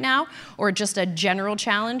challenge right now, or just a general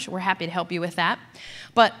challenge, we're happy to help you with that.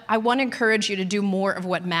 But I want to encourage you to do more of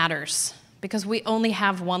what matters, because we only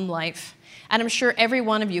have one life. And I'm sure every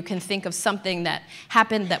one of you can think of something that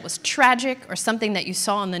happened that was tragic or something that you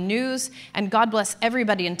saw on the news. And God bless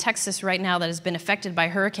everybody in Texas right now that has been affected by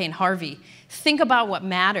Hurricane Harvey. Think about what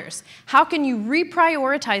matters. How can you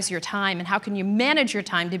reprioritize your time, and how can you manage your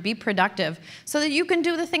time to be productive so that you can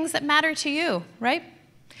do the things that matter to you, right?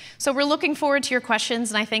 So we're looking forward to your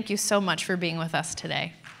questions, and I thank you so much for being with us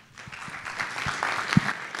today.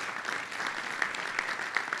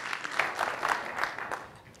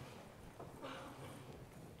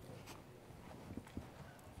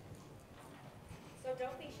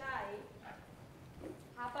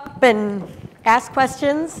 up and ask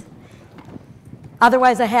questions.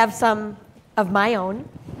 Otherwise, I have some of my own.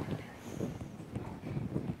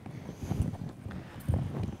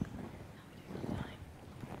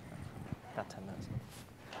 About 10 minutes.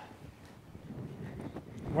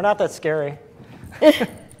 We're not that scary.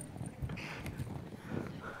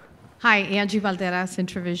 Hi, Angie Valderas,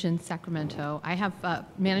 Intravision, Sacramento. I have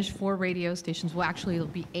managed 4 radio stations. Well, actually, it'll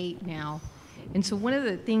be 8 now. And so one of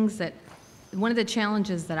the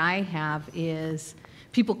challenges that I have is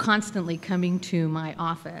people constantly coming to my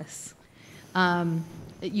office,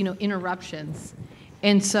 interruptions.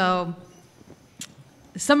 And so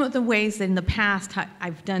some of the ways in the past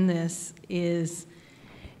I've done this is,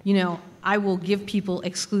 I will give people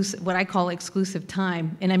what I call exclusive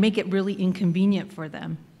time, and I make it really inconvenient for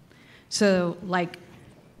them. So, like,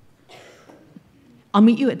 I'll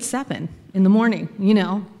meet you at 7 in the morning,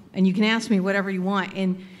 and you can ask me whatever you want.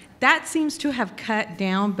 And that seems to have cut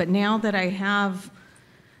down, but now that I have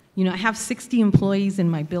 60 employees in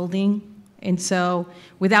my building, and so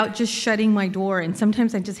without just shutting my door, and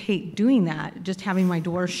sometimes I just hate doing that, just having my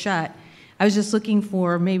door shut, I was just looking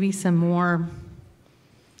for maybe some more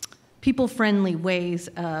people-friendly ways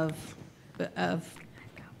of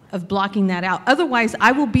blocking that out. Otherwise,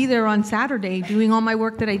 I will be there on Saturday doing all my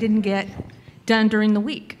work that I didn't get done during the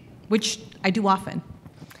week, which I do often.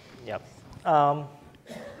 Yep.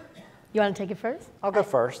 You want to take it first? I'll go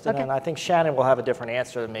first, and Okay. then I think Shannon will have a different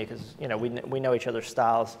answer than me because we know each other's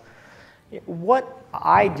styles. What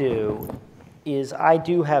I do is I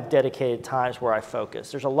do have dedicated times where I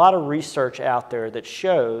focus. There's a lot of research out there that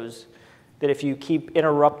shows that if you keep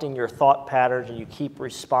interrupting your thought patterns and you keep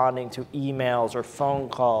responding to emails or phone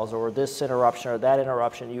calls or this interruption or that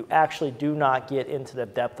interruption, you actually do not get into the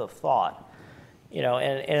depth of thought.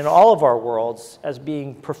 And in all of our worlds, as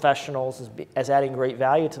being professionals, as adding great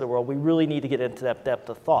value to the world, we really need to get into that depth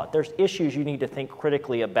of thought. There's issues you need to think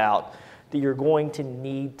critically about that you're going to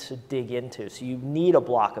need to dig into. So you need a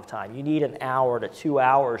block of time. You need an hour to 2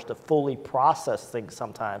 hours to fully process things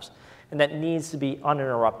sometimes. And that needs to be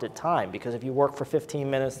uninterrupted time, because if you work for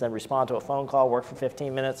 15 minutes, then respond to a phone call, work for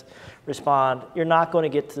 15 minutes, respond, you're not going to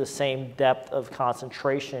get to the same depth of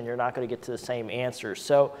concentration. You're not going to get to the same answers.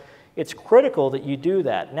 So it's critical that you do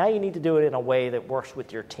that. Now you need to do it in a way that works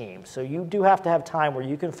with your team. So you do have to have time where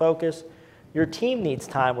you can focus. Your team needs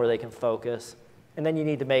time where they can focus. And then you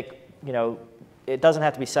need to make, it doesn't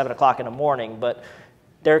have to be 7 o'clock in the morning, but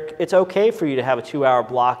it's okay for you to have a 2-hour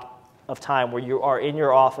block of time where you are in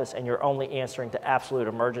your office and you're only answering to absolute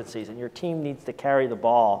emergencies, and your team needs to carry the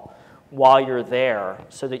ball while you're there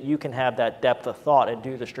so that you can have that depth of thought and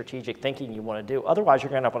do the strategic thinking you want to do. Otherwise, you're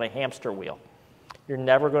going to end up on a hamster wheel. You're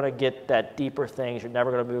never going to get that deeper things. You're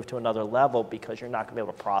never going to move to another level because you're not going to be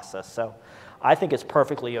able to process. So I think it's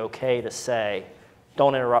perfectly okay to say,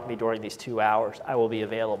 don't interrupt me during these 2 hours. I will be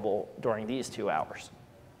available during these 2 hours.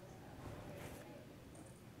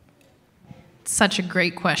 Such a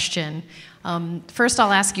great question. First,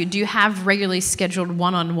 I'll ask you, do you have regularly scheduled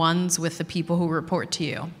one-on-ones with the people who report to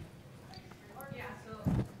you? Yeah,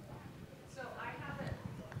 so I have a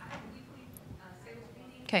weekly sales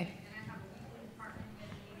meeting. Okay. And I have a weekly department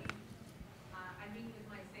head meeting. I meet with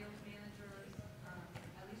my sales managers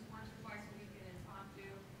at least once or twice a week and talk to.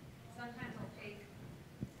 Sometimes I'll take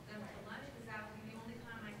them to lunch because that will be the only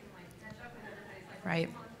time I can catch up with everybody. It's like, Right.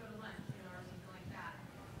 let's go to lunch, or something like that.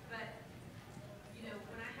 But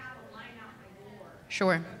when I have a line out my door,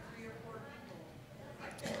 Sure. 3 or 4 people,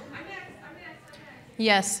 it's like, I'm next.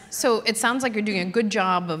 Yes, so it sounds like you're doing a good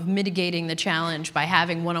job of mitigating the challenge by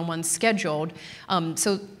having one-on-ones scheduled.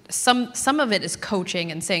 So some of it is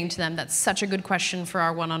coaching and saying to them, that's such a good question for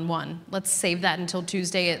our one-on-one. Let's save that until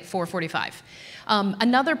Tuesday at 4:45.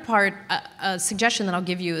 Another part, a suggestion that I'll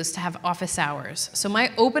give you is to have office hours. So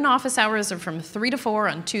my open office hours are from 3 to 4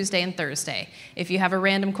 on Tuesday and Thursday. If you have a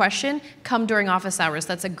random question, come during office hours.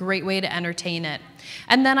 That's a great way to entertain it.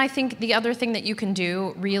 And then I think the other thing that you can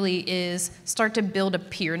do really is start to build a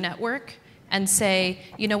peer network and say,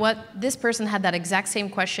 you know what, this person had that exact same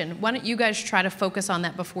question. Why don't you guys try to focus on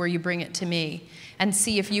that before you bring it to me, and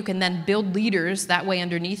see if you can then build leaders that way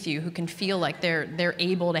underneath you who can feel like they're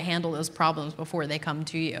able to handle those problems before they come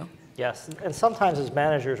to you. Yes, and sometimes as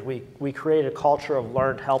managers, we create a culture of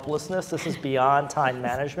learned helplessness. This is beyond time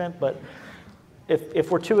management, but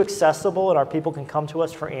if we're too accessible and our people can come to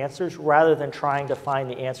us for answers, rather than trying to find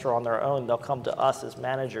the answer on their own, they'll come to us as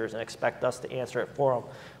managers and expect us to answer it for them.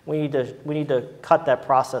 We need to cut that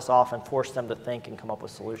process off and force them to think and come up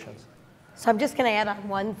with solutions. So I'm just going to add on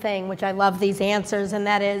one thing, which I love these answers, and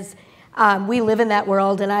that is we live in that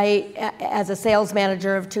world, and I, as a sales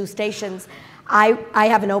manager of 2 stations, I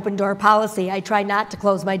have an open door policy. I try not to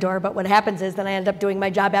close my door, but what happens is then I end up doing my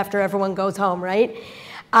job after everyone goes home, right?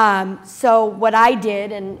 So what I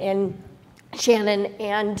did, and Shannon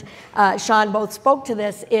and Shawn both spoke to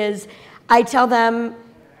this, is I tell them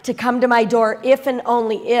to come to my door if and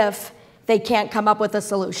only if they can't come up with a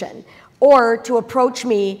solution, or to approach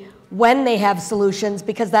me when they have solutions,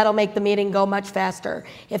 because that'll make the meeting go much faster.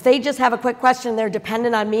 If they just have a quick question, they're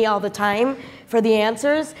dependent on me all the time for the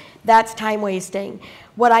answers, that's time wasting.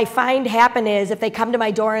 What I find happen is if they come to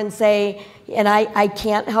my door and say, and I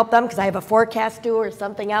can't help them because I have a forecast due or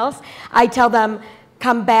something else, I tell them,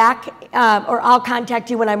 come back or I'll contact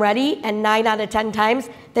you when I'm ready, and 9 out of 10 times,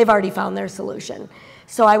 they've already found their solution.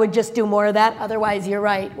 So I would just do more of that. Otherwise, you're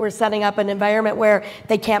right. We're setting up an environment where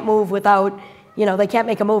they can't move without, they can't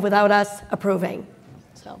make a move without us approving.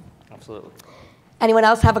 So. Absolutely. Anyone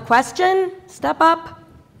else have a question? Step up.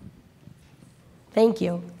 Thank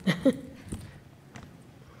you.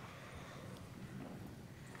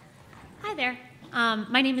 Hi there.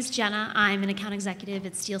 My name is Jenna. I'm an account executive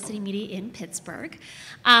at Steel City Media in Pittsburgh.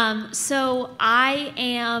 So I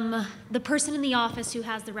am the person in the office who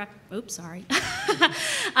has the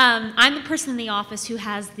I'm the person in the office who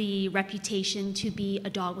has the reputation to be a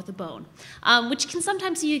dog with a bone, which can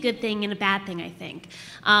sometimes be a good thing and a bad thing, I think.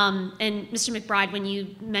 And Mr. McBride, when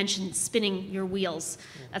you mentioned spinning your wheels,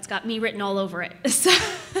 that's got me written all over it.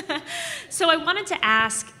 So I wanted to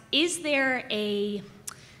ask, is there a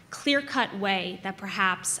clear-cut way that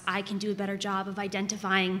perhaps I can do a better job of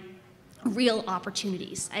identifying real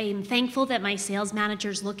opportunities? I am thankful that my sales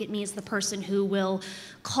managers look at me as the person who will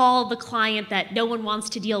call the client that no one wants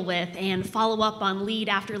to deal with and follow up on lead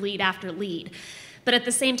after lead after lead. But at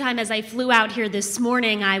the same time, as I flew out here this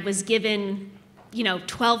morning, I was given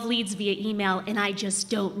 12 leads via email, and I just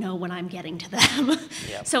don't know when I'm getting to them.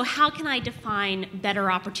 Yep. So how can I define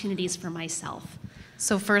better opportunities for myself?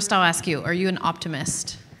 So first I'll ask you, are you an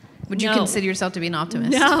optimist? Would you No. consider yourself to be an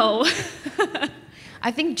optimist? No. I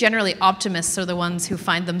think generally optimists are the ones who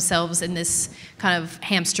find themselves in this kind of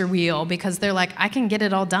hamster wheel because they're like, I can get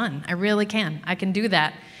it all done. I really can. I can do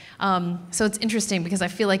that. So it's interesting because I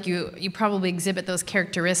feel like you probably exhibit those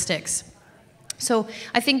characteristics. So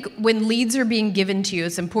I think when leads are being given to you,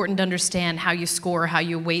 it's important to understand how you score, how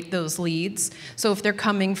you weight those leads. So if they're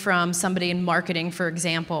coming from somebody in marketing, for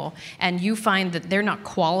example, and you find that they're not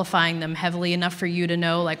qualifying them heavily enough for you to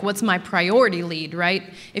know, like, what's my priority lead,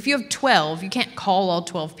 right? If you have 12, you can't call all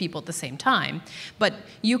 12 people at the same time. But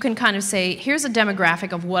you can kind of say, here's a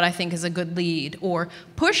demographic of what I think is a good lead, or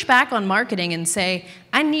push back on marketing and say,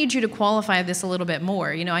 I need you to qualify this a little bit more.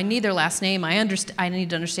 I need their last name. I need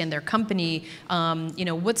to understand their company.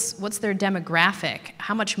 What's their demographic?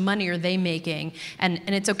 How much money are they making? And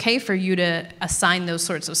it's okay for you to assign those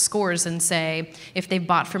sorts of scores and say, if they've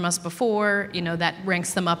bought from us before, that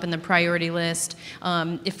ranks them up in the priority list.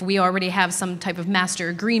 If we already have some type of master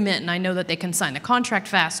agreement and I know that they can sign the contract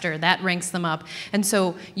faster, that ranks them up. And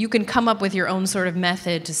so you can come up with your own sort of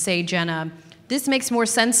method to say, Jenna, this makes more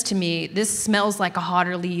sense to me. This smells like a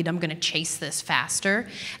hotter lead. I'm going to chase this faster.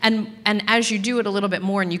 And as you do it a little bit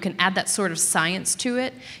more and you can add that sort of science to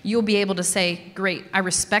it, you'll be able to say, great, I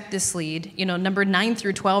respect this lead. Number 9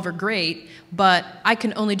 through 12 are great, but I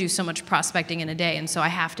can only do so much prospecting in a day, and so I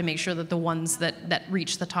have to make sure that the ones that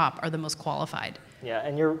reach the top are the most qualified. Yeah,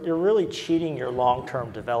 and you're really cheating your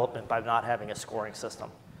long-term development by not having a scoring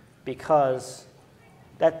system, because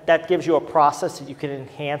that gives you a process that you can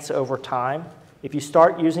enhance over time. If you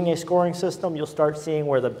start using a scoring system, you'll start seeing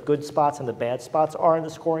where the good spots and the bad spots are in the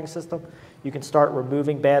scoring system. You can start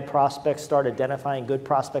removing bad prospects, start identifying good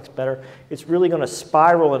prospects better. It's really going to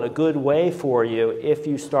spiral in a good way for you if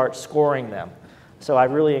you start scoring them. So I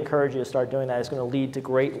really encourage you to start doing that. It's going to lead to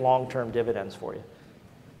great long-term dividends for you.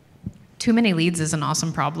 Too many leads is an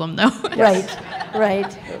awesome problem, though.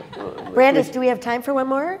 Right. Brandis, do we have time for one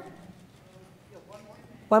more?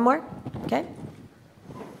 One more? Okay.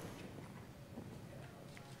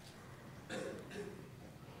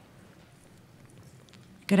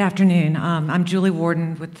 Good afternoon. I'm Julie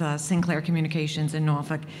Warden with Sinclair Communications in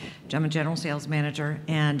Norfolk. I'm a general sales manager,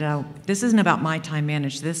 and this isn't about my time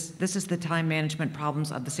managed. This is the time management problems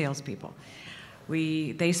of the salespeople.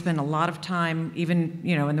 They spend a lot of time, even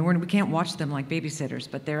in the morning. We can't watch them like babysitters,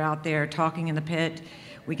 but they're out there talking in the pit.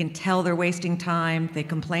 We can tell they're wasting time. They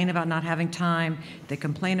complain about not having time. They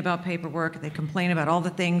complain about paperwork. They complain about all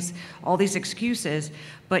the things, all these excuses,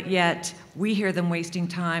 but yet we hear them wasting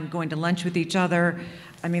time, going to lunch with each other.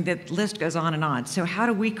 I mean, the list goes on and on. So how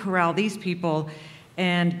do we corral these people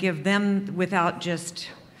and give them, without just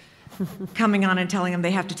coming on and telling them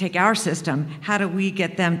they have to take our system, how do we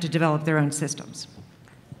get them to develop their own systems?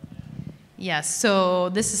 Yes, so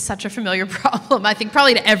this is such a familiar problem, I think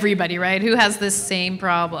probably to everybody, right? Who has this same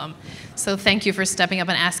problem? So thank you for stepping up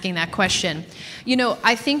and asking that question. You know,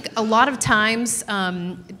 I think a lot of times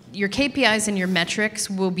your KPIs and your metrics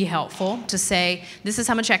will be helpful to say, this is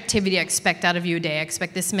how much activity I expect out of you a day. I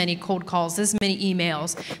expect this many cold calls, this many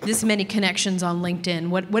emails, this many connections on LinkedIn,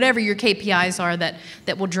 whatever your KPIs are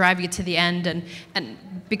that will drive you to the end. And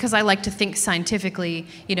because I like to think scientifically,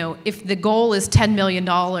 you know, if the goal is $10 million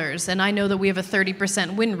and I know that we have a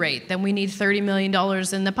 30% win rate, then we need $30 million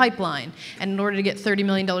in the pipeline. And in order to get $30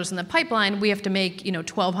 million in the pipeline, we have to make, you know,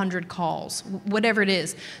 1,200 calls, whatever it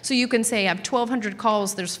is. So you can say, I have 1,200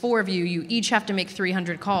 calls, there's 4 of you, you each have to make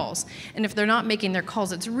 300 calls. And if they're not making their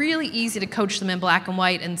calls, it's really easy to coach them in black and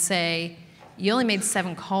white and say, you only made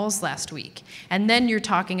 7 calls last week. And then you're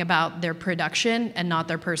talking about their production and not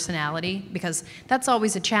their personality, because that's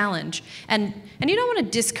always a challenge. And you don't want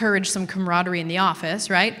to discourage some camaraderie in the office,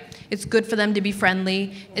 right? It's good for them to be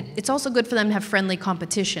friendly. It's also good for them to have friendly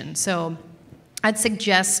competition. So I'd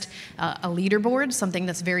suggest a leaderboard, something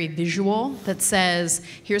that's very visual, that says,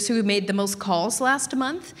 here's who made the most calls last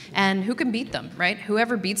month, and who can beat them, right?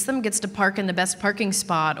 Whoever beats them gets to park in the best parking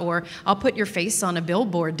spot, or I'll put your face on a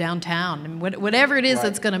billboard downtown, and whatever it is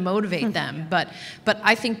that's going to motivate them. But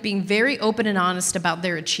I think being very open and honest about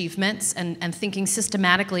their achievements and thinking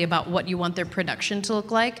systematically about what you want their production to look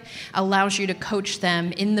like allows you to coach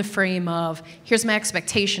them in the frame of, here's my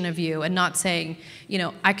expectation of you, and not saying, you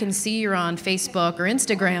know, I can see you're on Facebook or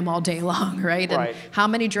Instagram all day long, right? And how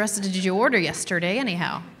many dresses did you order yesterday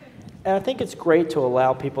anyhow? And I think it's great to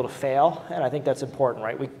allow people to fail, and I think that's important,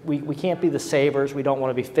 right? We can't be the savers, we don't want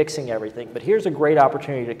to be fixing everything, but here's a great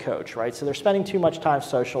opportunity to coach, right? So they're spending too much time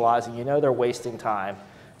socializing, you know they're wasting time.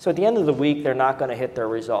 So at the end of the week, they're not going to hit their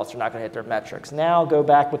results, they're not going to hit their metrics. Now go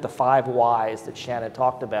back with the 5 whys that Shannon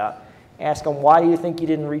talked about. Ask them, why do you think you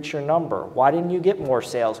didn't reach your number? Why didn't you get more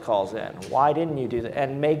sales calls in? Why didn't you do that?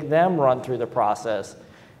 And make them run through the process.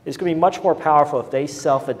 It's going to be much more powerful if they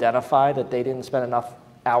self-identify that they didn't spend enough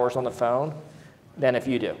hours on the phone than if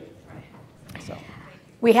you do. So.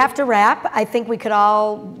 We have to wrap. I think we would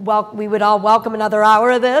all welcome another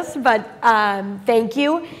hour of this, but thank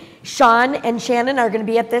you. Shawn and Shannon are going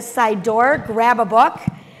to be at this side door. Grab a book.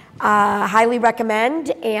 Highly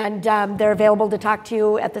recommend, and they're available to talk to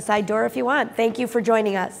you at the side door if you want. Thank you for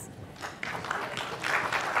joining us.